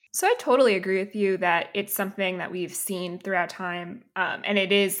thing. So I totally agree with you that it's something that we've seen throughout time, and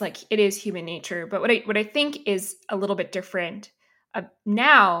it is human nature. But what I think is a little bit different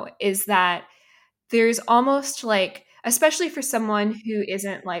now is that there's almost like, especially for someone who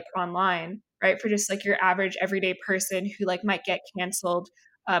isn't like online, right? For just like your average everyday person who like might get canceled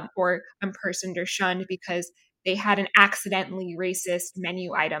or unpersoned or shunned because they had an accidentally racist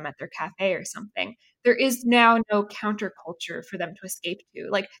menu item at their cafe or something. There is now no counterculture for them to escape to.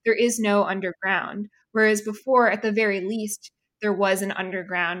 Like there is no underground. Whereas before, at the very least, there was an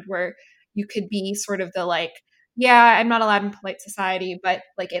underground where you could be sort of the like, yeah, I'm not allowed in polite society, but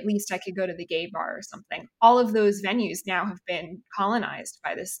like at least I could go to the gay bar or something. All of those venues now have been colonized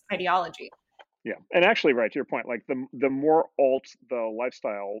by this ideology. Yeah, and actually, right to your point, like the more alt the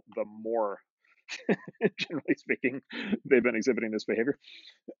lifestyle, the more, generally speaking, they've been exhibiting this behavior.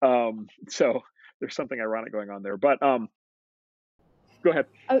 So there's something ironic going on there. But go ahead.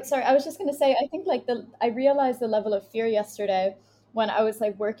 Oh, sorry. I was just gonna say, I think like I realized the level of fear yesterday when I was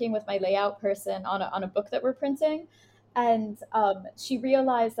like working with my layout person on a book that we're printing, and she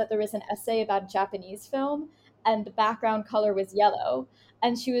realized that there was an essay about a Japanese film, and the background color was yellow,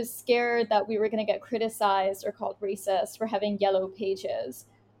 and she was scared that we were gonna get criticized or called racist for having yellow pages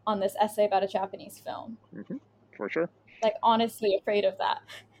on this essay about a Japanese film. Hmm. For sure. Like honestly afraid of that.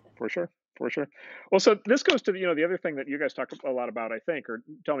 For sure. For sure. Well, so this goes to the other thing that you guys talk a lot about, I think, or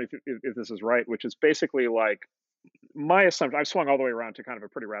tell me if this is right, which is basically like my assumption. I've swung all the way around to kind of a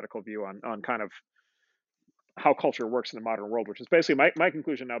pretty radical view on kind of how culture works in the modern world, which is basically my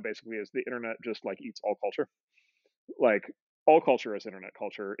conclusion now. Basically, is the internet just like eats all culture. Like all culture is internet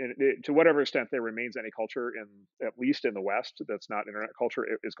culture, and to whatever extent there remains any culture at least in the West that's not internet culture,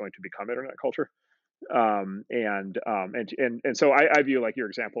 it is going to become internet culture. And so I view like your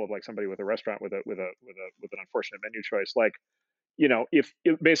example of like somebody with a restaurant with an unfortunate menu choice, like if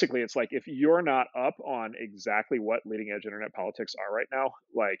basically it's like, if you're not up on exactly what leading edge internet politics are right now,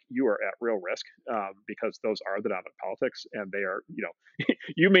 like, you are at real risk, because those are the dominant politics, and they are,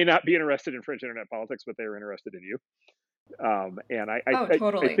 you may not be interested in fringe internet politics, but they are interested in you. And Oh, I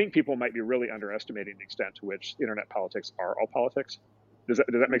totally. think people might be really underestimating the extent to which internet politics are all politics. Does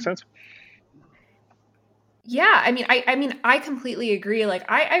that make sense? Yeah, I completely agree. Like,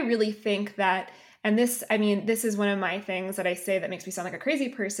 I really think that, and this is one of my things that I say that makes me sound like a crazy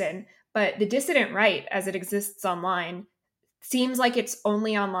person, but the dissident right as it exists online seems like it's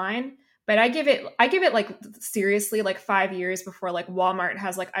only online. But I give it like, seriously, like 5 years before like Walmart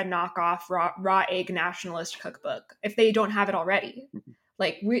has like a knockoff raw egg nationalist cookbook, if they don't have it already. Mhm.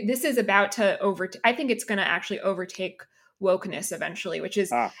 Like, this is about to I think it's going to actually overtake wokeness eventually, which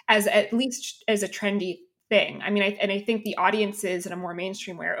is, Ah, as at least as a trendy thing. I think the audiences in a more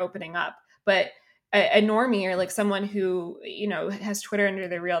mainstream way are opening up, but a normie, or like someone who has Twitter under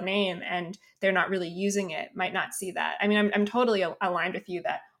their real name and they're not really using it, might not see that. I'm totally aligned with you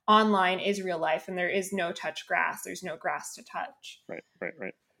that online is real life, and there is no touch grass. There's no grass to touch.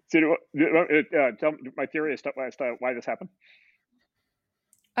 right. So, tell me my theory as to why this happened.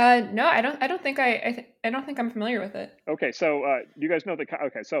 No, I don't think I don't think I'm familiar with it. Okay, so do you guys know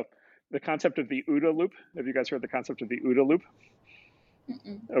okay, so the concept of the OODA loop? Have you guys heard the concept of the OODA loop?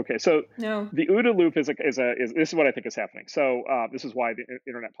 Mm-mm. Okay, so No. the OODA loop is this is what I think is happening. So this is why the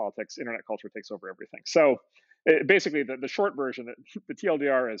internet politics, internet culture takes over everything. So basically, the short version, the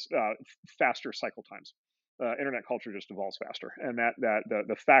TLDR is faster cycle times. Internet culture just evolves faster, and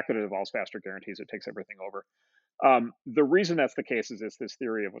the fact that it evolves faster guarantees it takes everything over. The reason that's the case is this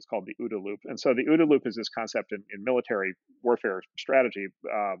theory of what's called the OODA loop. And so the OODA loop is this concept in military warfare strategy,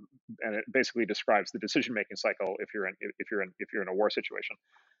 and it basically describes the decision-making cycle if you're in a war situation.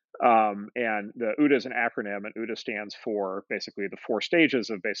 And the OODA is an acronym, and OODA stands for basically the four stages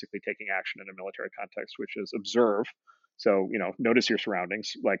of basically taking action in a military context, which is observe. So, notice your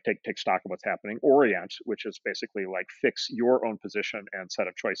surroundings, like take stock of what's happening. Orient, which is basically like fix your own position and set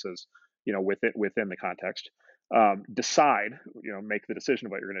of choices, within the context. Decide, make the decision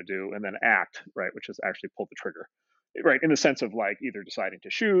of what you're going to do, and then act, right, which is actually pull the trigger, right, in the sense of like either deciding to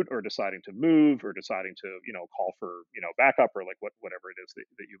shoot or deciding to move or deciding to call for backup, or like whatever it is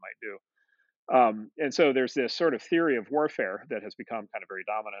that you might do. And so there's this sort of theory of warfare that has become kind of very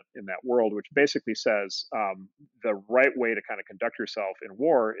dominant in that world, which basically says the right way to kind of conduct yourself in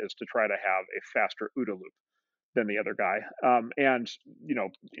war is to try to have a faster OODA loop than the other guy. And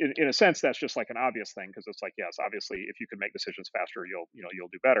in a sense, that's just like an obvious thing, because it's like, yes, obviously, if you can make decisions faster, you'll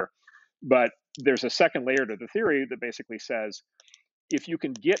do better. But there's a second layer to the theory that basically says, if you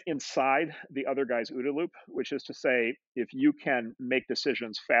can get inside the other guy's OODA loop, which is to say, if you can make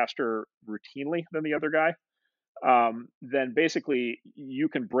decisions faster routinely than the other guy, then basically you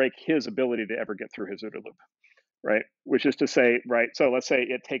can break his ability to ever get through his OODA loop, right? Which is to say, right? So let's say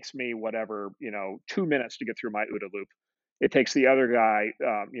it takes me whatever 2 minutes to get through my OODA loop. It takes the other guy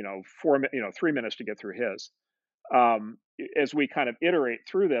 3 minutes to get through his. As we kind of iterate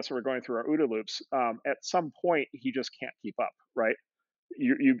through this, we're going through our OODA loops. At some point, he just can't keep up, right?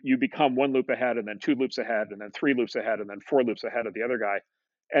 You become one loop ahead, and then two loops ahead, and then three loops ahead, and then four loops ahead of the other guy.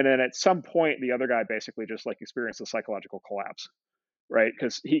 And then at some point, the other guy basically just like experiences psychological collapse, right?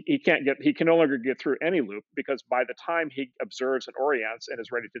 Because he can no longer get through any loop, because by the time he observes and orients and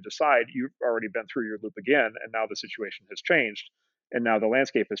is ready to decide, you've already been through your loop again, and now the situation has changed, and now the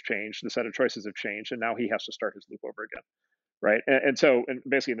landscape has changed, the set of choices have changed, and now he has to start his loop over again, right? And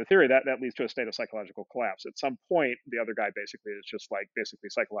basically in the theory that leads to a state of psychological collapse. At some point, the other guy basically is just like basically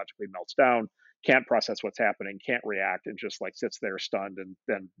psychologically melts down, can't process what's happening, can't react, and just like sits there stunned, and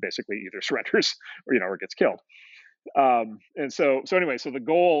then basically either surrenders or gets killed. And so anyway, so the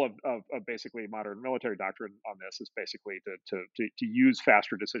goal of basically modern military doctrine on this is basically to use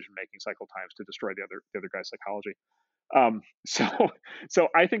faster decision making cycle times to destroy the other guy's psychology. So so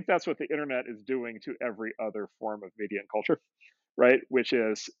I think that's what the internet is doing to every other form of media and culture, right? Which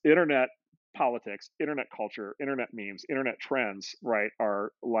is internet politics, internet culture, internet memes, internet trends, right?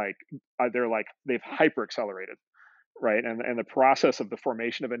 They've hyper accelerated, right? And the process of the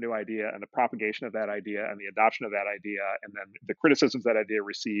formation of a new idea and the propagation of that idea and the adoption of that idea, and then the criticisms that idea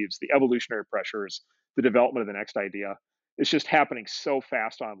receives, the evolutionary pressures, the development of the next idea, it's just happening so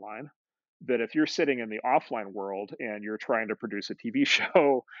fast online that if you're sitting in the offline world and you're trying to produce a TV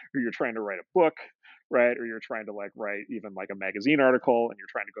show, or you're trying to write a book, right, or you're trying to like write even like a magazine article, and you're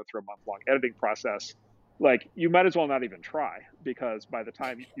trying to go through a month-long editing process, like you might as well not even try, because by the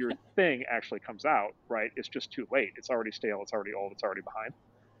time your thing actually comes out, right, it's just too late. It's already stale, it's already old, it's already behind.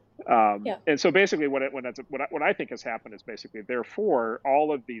 Yeah. And so basically, what I think has happened is basically, therefore,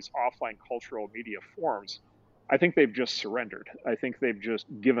 all of these offline cultural media forms, I think they've just surrendered. I think they've just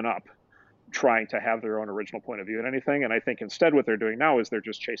given up trying to have their own original point of view in anything. And I think instead, what they're doing now is they're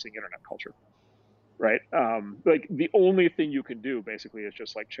just chasing internet culture, right? Like the only thing you can do basically is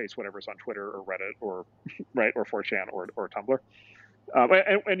just like chase whatever's on Twitter or Reddit or right or 4chan or Tumblr.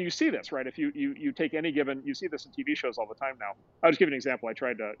 And you see this, right? If you take any given, you see this in TV shows all the time now. I'll just give you an example. I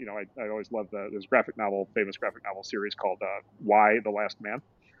tried to, I always loved this famous graphic novel series called Why the Last Man.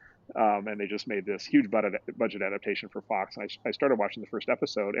 And they just made this huge budget adaptation for Fox. And I started watching the first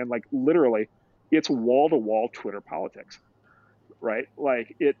episode, and like literally, it's wall to wall Twitter politics, right?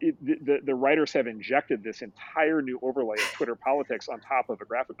 Like the writers have injected this entire new overlay of Twitter politics on top of a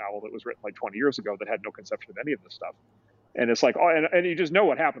graphic novel that was written like 20 years ago that had no conception of any of this stuff. And it's like, oh, and you just know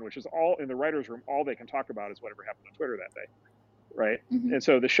what happened, which is all in the writer's room, all they can talk about is whatever happened on Twitter that day, right? Mm-hmm. And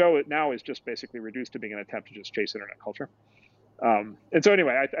so the show now is just basically reduced to being an attempt to just chase internet culture. And so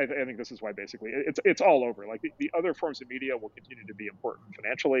anyway, I think this is why basically it's all over. Like the other forms of media will continue to be important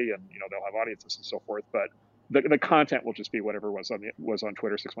financially, and they'll have audiences and so forth, but the content will just be whatever was on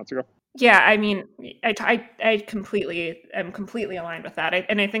Twitter 6 months ago. Yeah, I mean, I am completely aligned with that,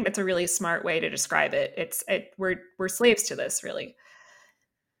 and I think that's a really smart way to describe it. We're slaves to this, really.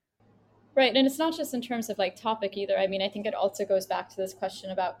 Right, and it's not just in terms of like topic either. I mean, I think it also goes back to this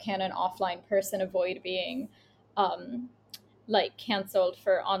question about, can an offline person avoid being um, like canceled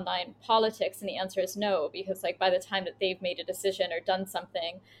for online politics, and the answer is no, because like by the time that they've made a decision or done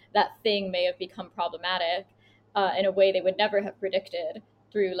something, that thing may have become problematic in a way they would never have predicted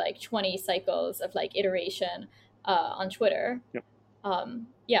through like 20 cycles of like iteration on Twitter. Yep.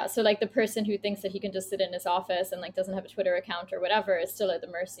 Yeah, so like the person who thinks that he can just sit in his office and like doesn't have a Twitter account or whatever is still at the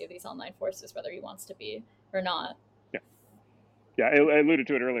mercy of these online forces, whether he wants to be or not. Yeah, I alluded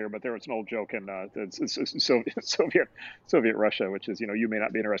to it earlier, but there was an old joke in Soviet Russia, which is, you may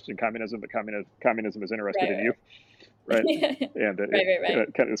not be interested in communism, but communism is interested in you, right? And Right.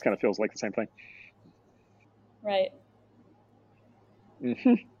 It kind of feels like the same thing. Right.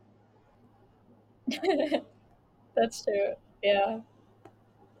 Mm-hmm. That's true. Yeah.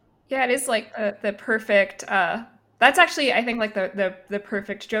 Yeah, it is like the perfect. That's actually, I think, like the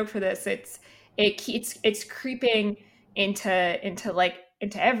perfect joke for this. It's creeping into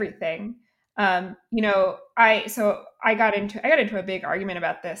everything. I got into a big argument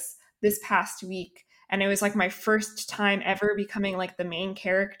about this past week, and it was like my first time ever becoming like the main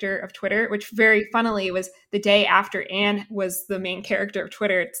character of Twitter, which very funnily was the day after Anne was the main character of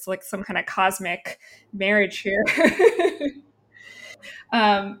Twitter. It's like some kind of cosmic marriage here.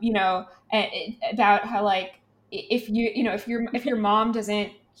 About how like if your mom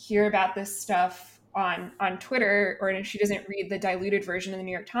doesn't hear about this stuff on Twitter, or if she doesn't read the diluted version of the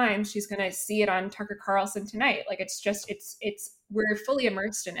New York Times, she's going to see it on Tucker Carlson tonight. Like it's we're fully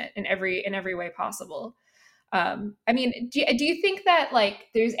immersed in it in every way possible. I mean, do you think that like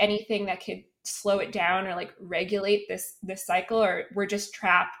there's anything that could slow it down or like regulate this cycle, or we're just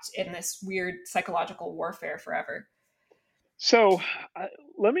trapped in this weird psychological warfare forever? So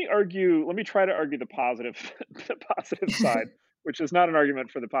let me try to argue the positive, the positive side, which is not an argument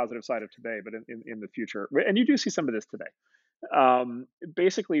for the positive side of today, but in the future. And you do see some of this today.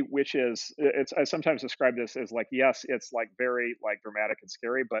 Basically, which is, I sometimes describe this as like, yes, it's like very like dramatic and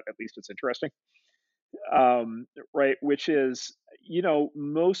scary, but at least it's interesting. Right. Which is,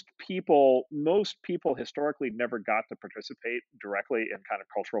 most people historically never got to participate directly in kind of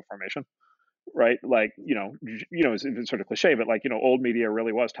cultural formation, right? Like, it's sort of cliche, but like, old media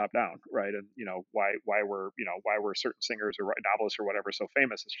really was top down, right? And why were certain singers or novelists or whatever so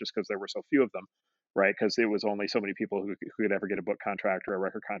famous? It's just because there were so few of them, right? Because it was only so many people who could ever get a book contract or a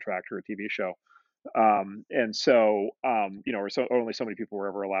record contract or a TV show. And so, or so only so many people were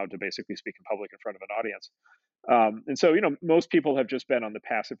ever allowed to basically speak in public in front of an audience. And so, most people have just been on the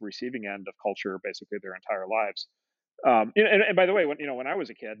passive receiving end of culture basically their entire lives. And by the way, when I was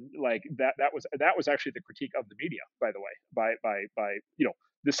a kid, like that was actually the critique of the media. By the way, by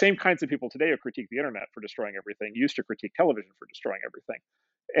the same kinds of people today who critique the internet for destroying everything used to critique television for destroying everything,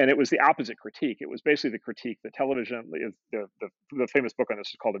 and it was the opposite critique. It was basically the critique that television is the famous book on this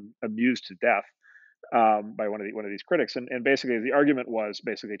is called "Amused to Death," by one of these critics, and basically the argument was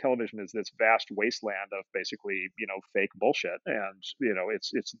basically television is this vast wasteland of basically fake bullshit, and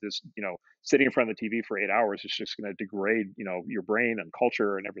it's this sitting in front of the TV for 8 hours is just going to degrade your brain and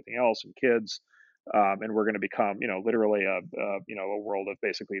culture and everything else and kids, and we're going to become literally a world of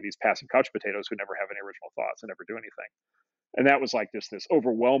basically these passive couch potatoes who never have any original thoughts and never do anything. And that was like this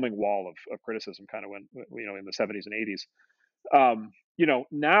overwhelming wall of criticism kind of when in the 70s and 80s.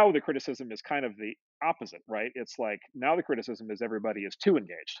 Now the criticism is kind of the opposite, right? It's like now the criticism is everybody is too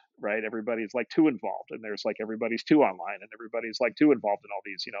engaged, right? Everybody's like too involved, and there's like everybody's too online, and everybody's like too involved in all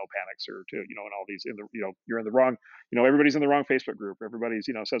these, panics or too, in all these, you're in the wrong, everybody's in the wrong Facebook group, everybody's,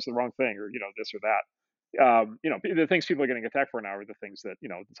 says the wrong thing, or this or that. The things people are getting attacked for now are the things that,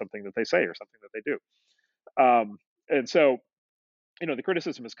 something that they say or something that they do. And so the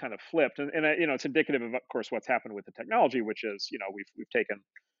criticism is kind of flipped, and it's indicative of course what's happened with the technology, which is we've taken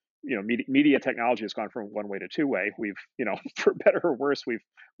media technology has gone from one way to two way. We've for better or worse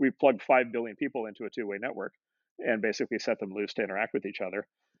we've plugged 5 billion people into a two-way network and basically set them loose to interact with each other.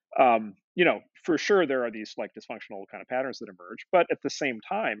 For sure there are these like dysfunctional kind of patterns that emerge, but at the same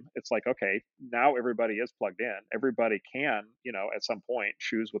time it's like, okay, now everybody is plugged in, everybody can at some point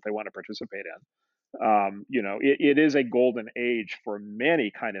choose what they want to participate in. It is a golden age for many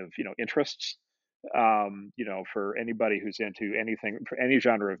kind of interests. For anybody who's into anything, for any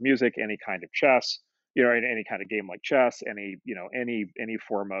genre of music, any kind of chess, any kind of game like chess, any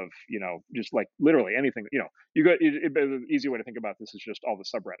form of just like literally anything. The easy way to think about this is just all the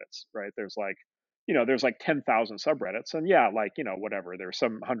subreddits, right? There's like 10,000 subreddits, and yeah, like whatever. There's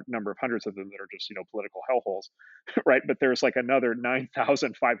some number of hundreds of them that are just political hellholes, right? But there's like another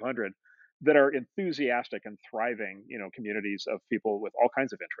 9,500 that are enthusiastic and thriving, communities of people with all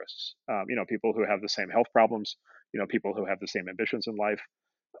kinds of interests. People who have the same health problems, people who have the same ambitions in life,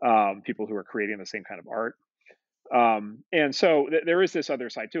 people who are creating the same kind of art. And so there is this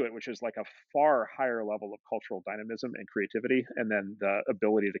other side to it, which is like a far higher level of cultural dynamism and creativity, and then the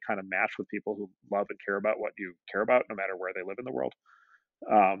ability to kind of match with people who love and care about what you care about, no matter where they live in the world.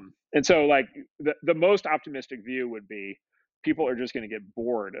 And so like the most optimistic view would be people are just going to get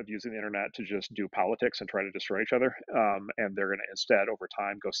bored of using the internet to just do politics and try to destroy each other. And they're going to instead over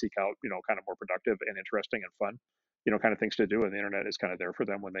time go seek out, kind of more productive and interesting and fun, kind of things to do. And the internet is kind of there for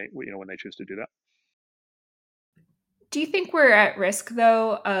them when they choose to do that. Do you think we're at risk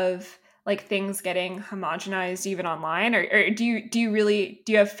though of like things getting homogenized even online, or do you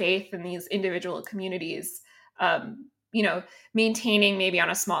have faith in these individual communities, maintaining maybe on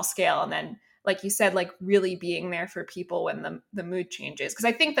a small scale, and then like you said, like really being there for people when the mood changes? Because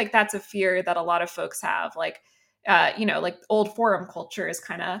I think like that's a fear that a lot of folks have, like like old forum culture has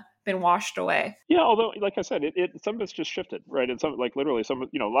kind of been washed away. Yeah, although like I said, some of it's just shifted, right? And some like literally some a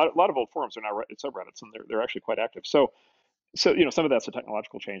lot of old forums are now subreddits, and they're actually quite active. So some of that's a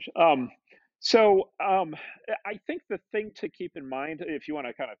technological change. I think the thing to keep in mind, if you want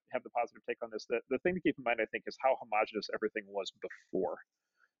to kind of have the positive take on this, the thing to keep in mind, I think, is how homogenous everything was before.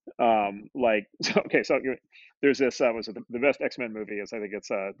 There's this was it the best X-Men movie is, I think it's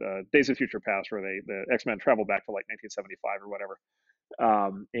the Days of Future Past, where the X-Men travel back to like 1975 or whatever.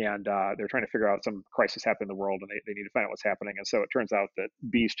 They're trying to figure out some crisis happened in the world, and they need to find out what's happening. And so it turns out that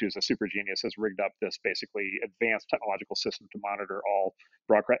Beast, who's a super genius, has rigged up this basically advanced technological system to monitor all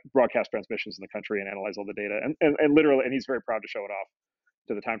broadcast transmissions in the country and analyze all the data. And literally, and he's very proud to show it off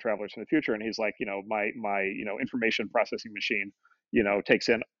to the time travelers from the future. And he's like, my information processing machine, takes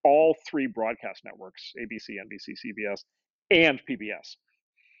in all three broadcast networks: ABC, NBC, CBS, and PBS,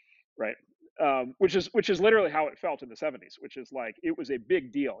 right? Which is literally how it felt in the 70s, which is like it was a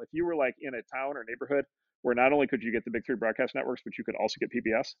big deal if you were like in a town or neighborhood where not only could you get the big three broadcast networks, but you could also get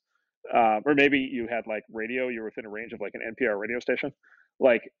PBS, or maybe you had like radio, you were within a range of like an NPR radio station.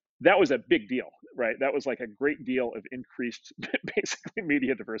 Like that was a big deal, right? That was like a great deal of increased basically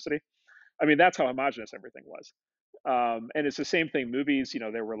media diversity. I mean, that's how homogenous everything was. And it's the same thing. Movies,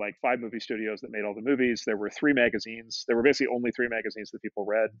 there were like 5 movie studios that made all the movies. There were 3 magazines. There were basically only 3 magazines that people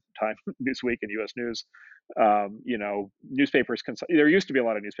read: Time, Newsweek, and U.S. News. Newspapers. There used to be a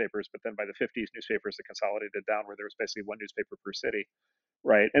lot of newspapers, but then by the 50s, newspapers had consolidated down where there was basically one newspaper per city,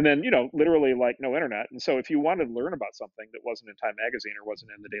 right? And then literally like no internet. And so if you wanted to learn about something that wasn't in Time magazine or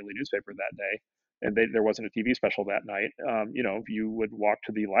wasn't in the daily newspaper that day, and there wasn't a TV special that night, you would walk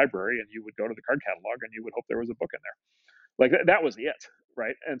to the library and you would go to the card catalog and you would hope there was a book in there. Like that was it,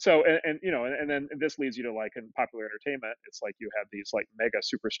 right? And so, and then this leads you to like in popular entertainment, it's like you have these like mega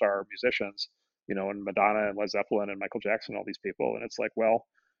superstar musicians, and Madonna and Led Zeppelin and Michael Jackson, all these people, and it's like, well,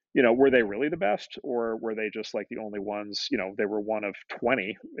 were they really the best, or were they just like the only ones? They were one of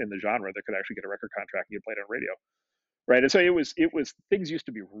 20 in the genre that could actually get a record contract and get played on radio, right? And so it was things used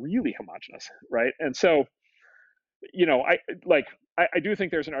to be really homogenous, right? And so I do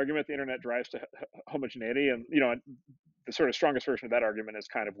think there's an argument the internet drives to homogeneity, and the sort of strongest version of that argument is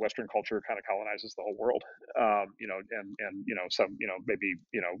kind of Western culture kind of colonizes the whole world, some maybe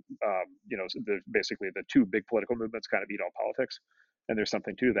basically the two big political movements kind of eat all politics, and there's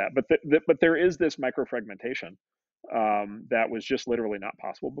something to that, but there is this micro fragmentation that was just literally not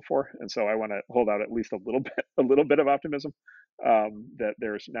possible before. And so I want to hold out at least a little bit of optimism, that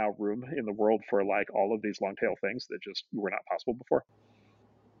there's now room in the world for like all of these long tail things that just were not possible before.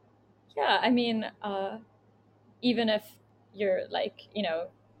 Yeah, I mean, even if you're like,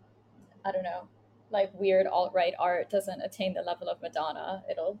 I don't know, like weird alt right art doesn't attain the level of Madonna,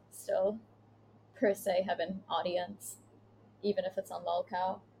 it'll still per se have an audience, even if it's on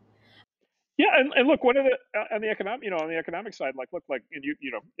lolcow. Yeah, and look, one of the on the economic, on the economic side, like look, like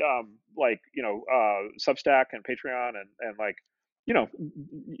Substack and Patreon and like,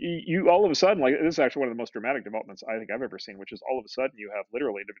 you all of a sudden, like, this is actually one of the most dramatic developments I think I've ever seen, which is all of a sudden you have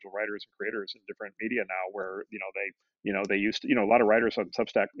literally individual writers and creators in different media now, where they used to, a lot of writers on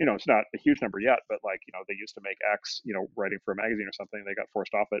Substack, it's not a huge number yet, but like, they used to make X, writing for a magazine or something, they got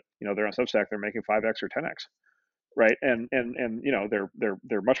forced off it, they're on Substack, they're making 5X or 10X, right? And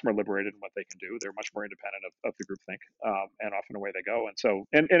they're much more liberated in what they can do. They're much more independent of the groupthink, and often away they go. And so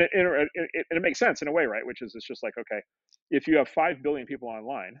it makes sense in a way, right? Which is, it's just like, okay, if you have 5 billion people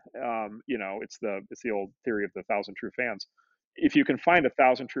online, it's the old theory of the 1,000 true fans. If you can find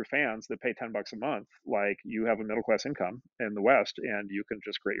 1,000 true fans that pay $10 a month, like, you have a middle class income in the West, and you can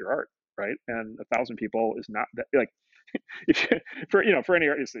just create your art, right? And 1,000 people is not that, like, if you, for any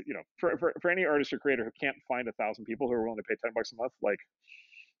artist, for any artist or creator who can't find 1,000 people who are willing to pay $10 a month, like,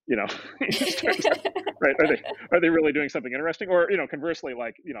 right? Are they really doing something interesting? Or, conversely,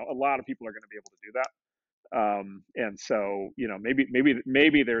 like, a lot of people are going to be able to do that. And so,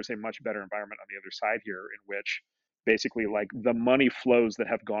 maybe there's a much better environment on the other side here, in which basically, like, the money flows that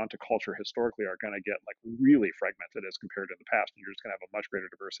have gone to culture historically are going to get like really fragmented as compared to the past, and you're just going to have a much greater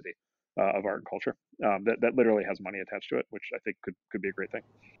diversity, of art and culture, that literally has money attached to it, which I think could be a great thing.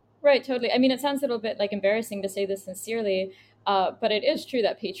 Right, totally. I mean, it sounds a little bit like embarrassing to say this sincerely, but it is true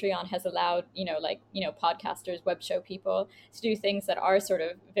that Patreon has allowed, podcasters, web show people to do things that are sort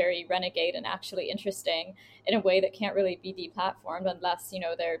of very renegade and actually interesting in a way that can't really be deplatformed unless,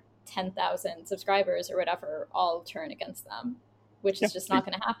 their 10,000 subscribers or whatever all turn against them, which Yeah. is just not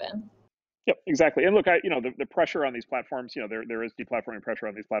going to happen. Yep, exactly. And look, the pressure on these platforms, there is deplatforming pressure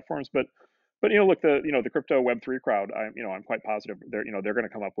on these platforms, but look, the crypto Web3 crowd, I'm quite positive they're going to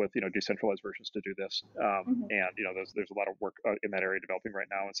come up with decentralized versions to do this, Mm-hmm. and there's a lot of work, in that area developing right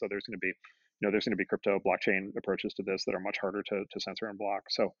now, and so there's going to be crypto blockchain approaches to this that are much harder to censor and block.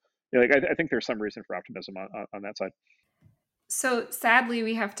 So, like, I think there's some reason for optimism on that side. So sadly,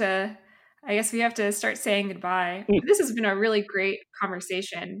 I guess we have to start saying goodbye. This has been a really great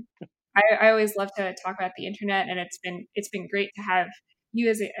conversation. I always love to talk about the internet, and it's been great to have you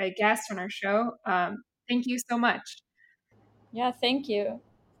as a guest on our show. Thank you so much. Yeah, thank you.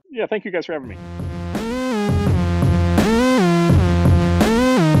 Yeah, thank you guys for having me.